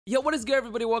Yo, what is good,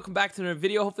 everybody? Welcome back to another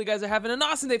video. Hopefully you guys are having an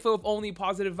awesome day filled with only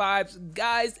positive vibes.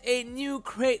 Guys, a new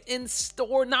crate in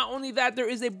store. Not only that, there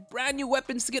is a brand new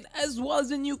weapon skin as well as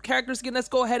a new character skin. Let's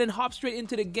go ahead and hop straight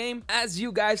into the game. As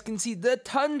you guys can see, the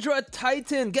Tundra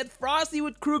Titan. Get frosty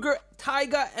with Kruger,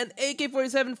 Taiga, and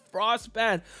AK-47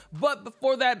 Frostband. But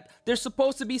before that, there's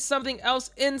supposed to be something else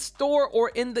in store or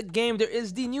in the game. There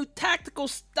is the new tactical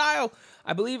style.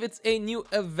 I believe it's a new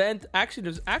event. Actually,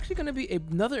 there's actually going to be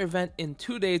another event in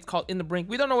 2 days called In the Brink.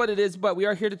 We don't know what it is, but we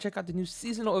are here to check out the new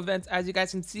seasonal events. As you guys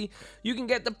can see, you can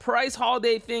get the price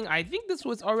holiday thing. I think this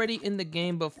was already in the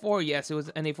game before. Yes, it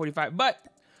was NA45, but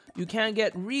you can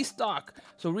get restock.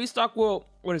 So restock will,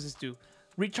 what does this do?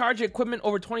 Recharge equipment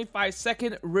over 25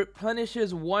 seconds,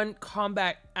 replenishes one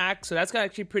combat axe. So that's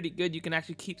actually pretty good. You can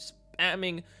actually keep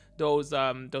spamming those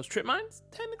trip mines,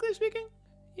 technically speaking.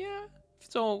 Yeah.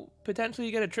 So potentially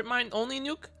you get a trip mine only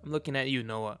nuke. I'm looking at you,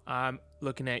 Noah. I'm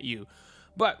looking at you.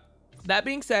 But that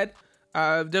being said,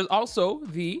 there's also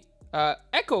the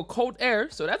Echo Cold Air.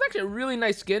 So that's actually a really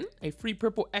nice skin. A free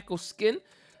purple Echo skin.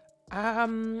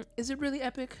 Is it really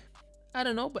epic? I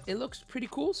don't know, but it looks pretty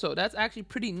cool. So that's actually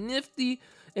pretty nifty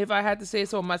if I had to say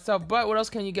so myself. But what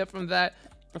else can you get from that?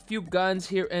 A few guns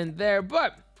here and there.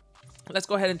 But let's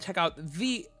go ahead and check out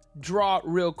the draw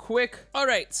real quick. All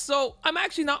right, so I'm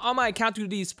actually not on my account to do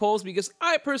these polls because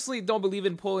I personally don't believe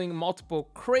in pulling multiple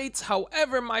crates.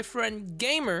 However, my friend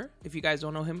Gamer, if you guys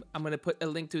don't know him, I'm gonna put a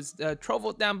link to his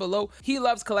Trovo down below. He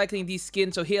loves collecting these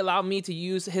skins, so he allowed me to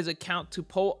use his account to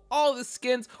pull all the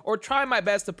skins, or try my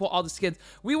best to pull all the skins.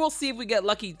 We will see if we get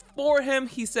lucky for him.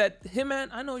 He said, "Hey man,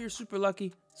 I know you're super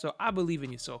lucky, so I believe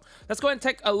in you." So let's go ahead and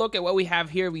take a look at what we have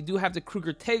here. We do have the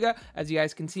Kruger Taiga, as you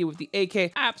guys can see with the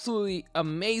AK. Absolutely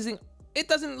amazing. It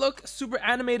doesn't look super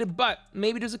animated, but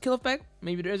maybe there's a kill effect,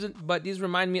 maybe there isn't. But these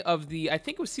remind me of the, I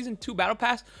think it was season 2 battle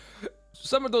pass.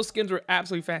 Some of those skins were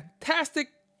absolutely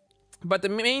fantastic. But the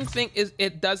main thing is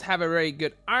it does have a very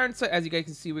good iron sight. As you guys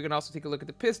can see, we can also take a look at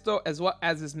the pistol as well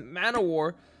as this Man of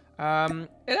War. It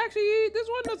actually, this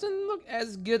one doesn't look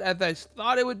as good as I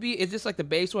thought it would be. It's just like the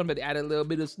base one, but they added a little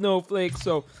bit of snowflakes,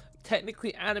 so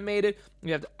technically animated.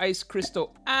 We have the Ice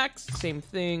Crystal Axe, same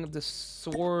thing. The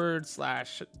sword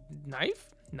slash knife.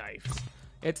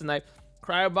 It's a knife.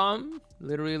 Cryo Bomb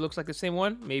literally looks like the same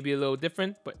one, maybe a little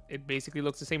different, but it basically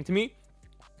looks the same to me.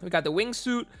 We got the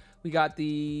wingsuit. We got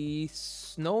the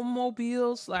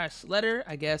snowmobile slash sledder,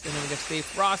 I guess, and then we got Stay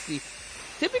Frosty.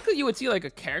 Typically, you would see like a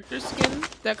character skin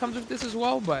that comes with this as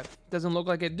well, but doesn't look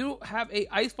like it. Do have a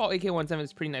Icefall AK-47.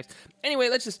 It's pretty nice. Anyway,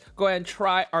 let's just go ahead and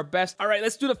try our best. All right,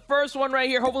 let's do the first one right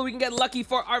here. Hopefully, we can get lucky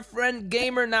for our friend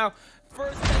Gamer now.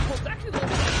 First epic, it's actually a little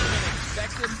bit better than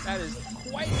expected. That is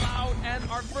quite loud, and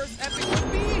our first epic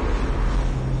would be...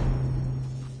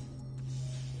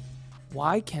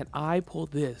 Why can't I pull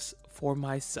this for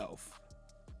myself?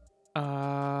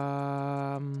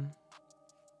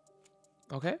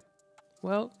 Okay.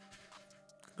 Well,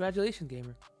 congratulations,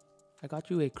 Gamer. I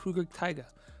got you a Kruger Taiga.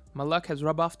 My luck has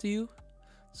rubbed off to you,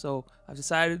 so I've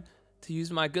decided to use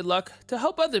my good luck to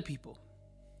help other people.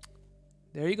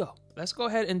 There you go. Let's go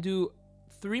ahead and do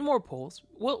 3 more polls.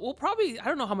 We'll probably, I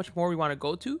don't know how much more we want to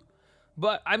go to,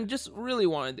 but I'm just really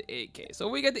wanting the AK. So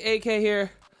if we get the AK here,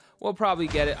 we'll probably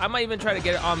get it. I might even try to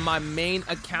get it on my main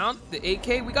account, the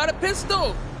AK. We got a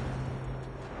pistol.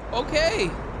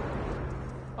 Okay.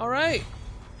 All right.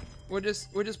 We're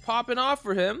just popping off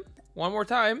for him one more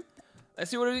time. Let's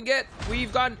see what we can get.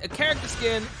 We've gotten a character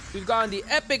skin, we've gotten the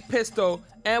epic pistol,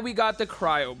 and we got the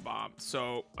cryo bomb.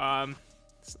 So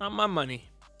it's not my money.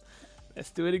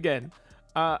 Let's do it again.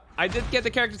 I did get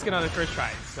the character skin on the first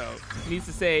try, so needs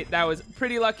to say that was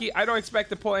pretty lucky. I don't expect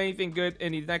to pull anything good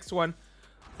in the next one.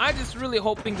 I'm just really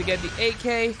hoping to get the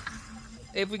AK.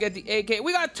 If we get the AK,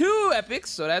 we got 2 epics,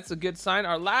 so that's a good sign.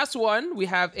 Our last one, we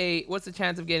have a, what's the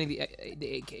chance of getting the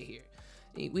AK here?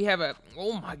 We have a,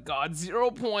 oh my god,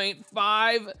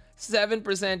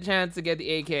 0.57% chance to get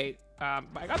the AK.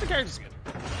 But I got the character skin.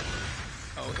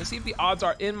 Oh, let's see if the odds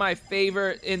are in my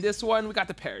favor. In this one, we got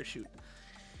the parachute.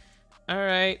 All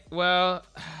right, well,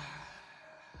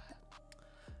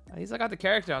 at least I got the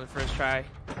character on the first try.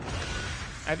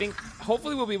 I think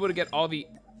hopefully we'll be able to get all the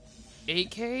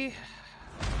AK.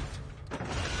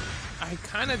 I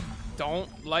kind of don't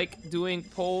like doing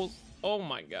polls. Oh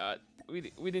my god, we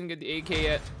didn't get the AK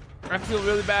yet. I feel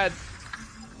really bad.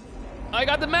 I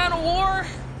got the Man of War.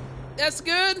 That's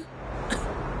good.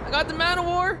 I got the Man of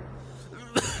War.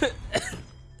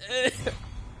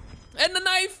 And the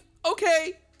knife.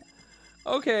 Okay.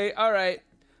 Okay, all right.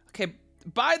 Okay,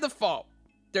 by default,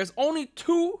 there's only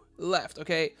 2 left,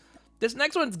 okay? This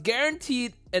next one's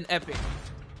guaranteed an epic.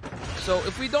 So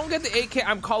if we don't get the AK,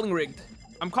 I'm calling rigged.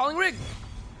 I'm calling rig.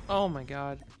 Oh my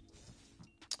god.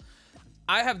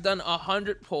 I have done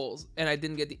 100 pulls and I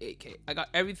didn't get the AK. I got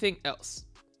everything else.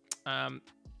 I'm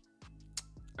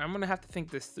gonna have to think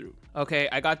this through. Okay,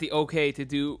 I got the okay to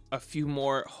do a few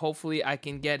more. Hopefully I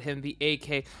can get him the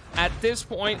AK. At this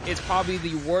point, it's probably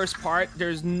the worst part.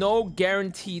 There's no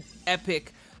guaranteed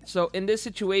epic. So in this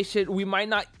situation, we might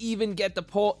not even get the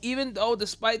pull, even though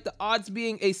despite the odds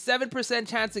being a 7%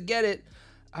 chance to get it,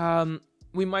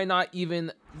 we might not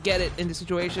even get it in this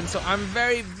situation. So I'm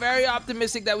very, very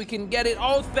optimistic that we can get it.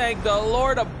 Oh, thank the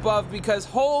Lord above, because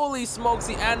holy smokes,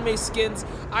 the anime skins.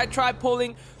 I tried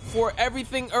pulling for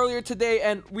everything earlier today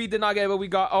and we did not get it, but we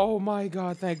got, oh my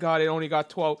god, thank god, it only got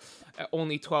 12.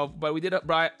 Only 12, but we did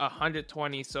buy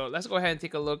 120. So let's go ahead and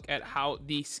take a look at how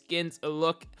the skins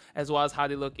look as well as how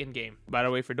they look in game. By the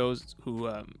way, for those who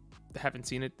haven't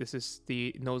seen it, this is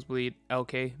the nosebleed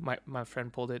LK. My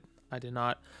friend pulled it, I did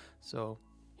not. So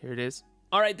here it is.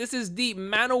 All right, this is the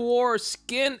Man of War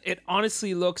skin. It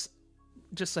honestly looks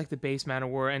just like the base Man of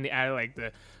War, and they added like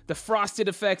the frosted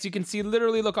effects. You can see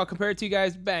literally, look, I'll compare it to you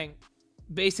guys. Bang,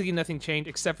 basically nothing changed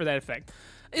except for that effect.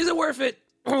 Is it worth it?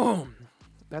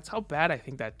 That's how bad I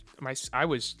think that I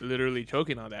was literally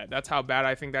choking on that. That's how bad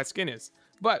I think that skin is.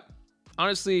 But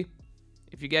honestly,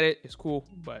 if you get it, it's cool,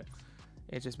 but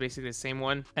it's just basically the same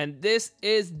one. And this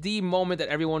is the moment that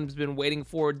everyone's been waiting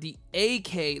for, the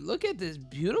AK. Look at this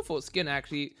beautiful skin,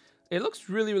 actually. It looks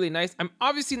really, really nice. I'm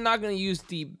obviously not going to use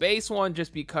the base one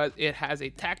just because it has a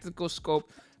tactical scope,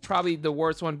 probably the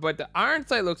worst one, but the iron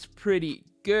sight looks pretty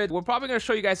good. We're probably going to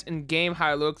show you guys in game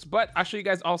how it looks, but I'll show you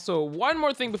guys also one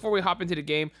more thing before we hop into the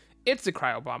game. It's the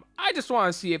cryo bomb. I just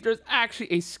want to see if there's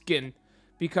actually a skin,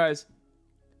 because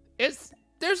there's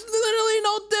literally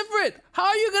no different. How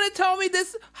are you gonna tell me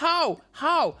this? How?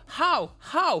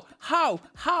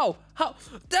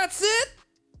 That's it?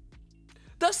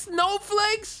 The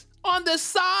snowflakes on the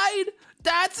side?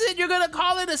 That's it? You're gonna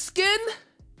call it a skin?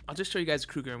 I'll just show you guys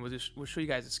Kruger, and we'll show you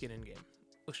guys the skin in game.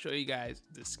 We'll show you guys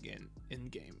the skin in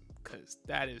game, because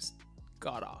that is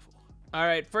god awful. All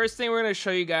right, first thing we're gonna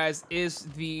show you guys is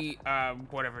the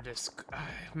whatever this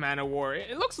Man of War.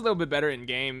 It looks a little bit better in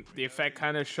game. The effect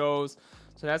kind of shows,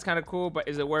 so that's kind of cool. But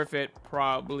is it worth it?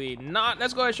 Probably not.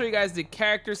 Let's go ahead and show you guys the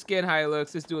character skin, how it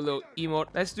looks. Let's do a little emote.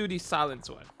 Let's do the silence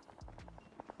one.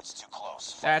 It's too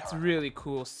close. That's really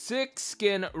cool. Sick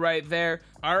skin right there.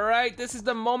 All right, this is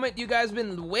the moment you guys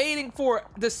been waiting for.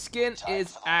 The skin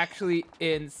is actually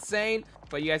insane.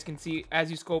 But you guys can see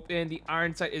as you scope in, the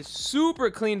iron sight is super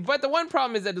clean. But the one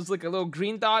problem is that there's like a little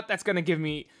green dot that's gonna give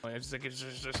me, it's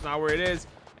just not where it is.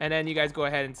 And then you guys go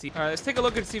ahead and see. All right, let's take a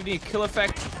look and see if the kill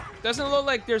effect. Doesn't look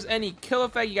like there's any kill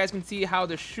effect. You guys can see how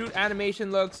the shoot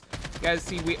animation looks. You guys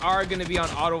see we are gonna be on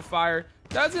auto fire.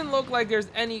 Doesn't look like there's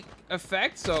any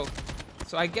effect. So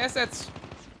I guess that's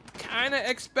kind of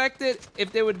expected.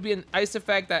 If there would be an ice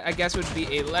effect, that I guess would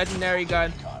be a legendary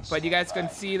gun. But you guys can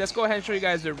see, let's go ahead and show you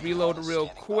guys the reload real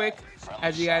quick.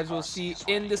 As you guys will see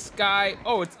in the sky.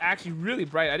 Oh, it's actually really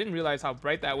bright. I didn't realize how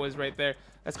bright that was right there.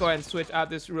 Let's go ahead and switch out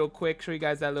this real quick. Show you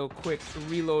guys that little quick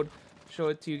reload. Show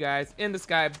it to you guys in the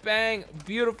sky. Bang,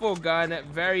 beautiful gun,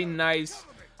 very nice.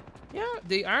 Yeah,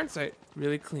 the iron sight,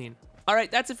 really clean. All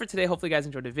right, that's it for today. Hopefully you guys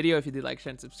enjoyed the video. If you did, like,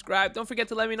 share, and subscribe. Don't forget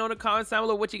to let me know in the comments down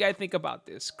below what you guys think about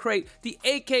this crate. The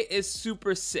AK is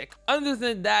super sick. Other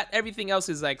than that, everything else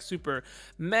is like super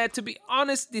meh. To be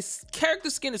honest, this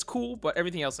character skin is cool, but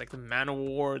everything else, like the Man of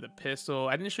War, the pistol,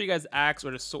 I didn't show you guys the axe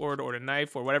or the sword or the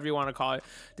knife or whatever you want to call it,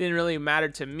 didn't really matter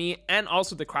to me. And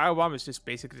also the cryo bomb is just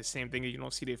basically the same thing. You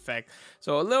don't see the effect.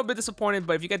 So a little bit disappointed,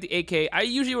 but if you get the AK, I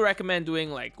usually would recommend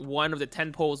doing like 1 of the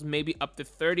 10 pulls, maybe up to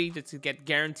 30 just to get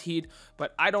guaranteed.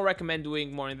 But I don't recommend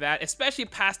doing more than that, especially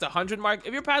past the 100 mark.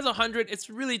 If you're past 100,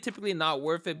 it's really typically not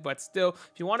worth it. But still,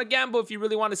 if you want to gamble, if you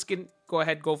really want to skin, go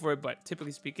ahead, go for it. But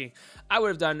typically speaking, I would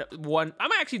have done 1. I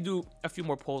might actually do a few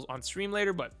more pulls on stream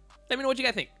later, but let me know what you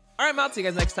guys think. All right, I'm out. See you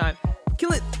guys next time.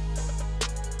 Kill it.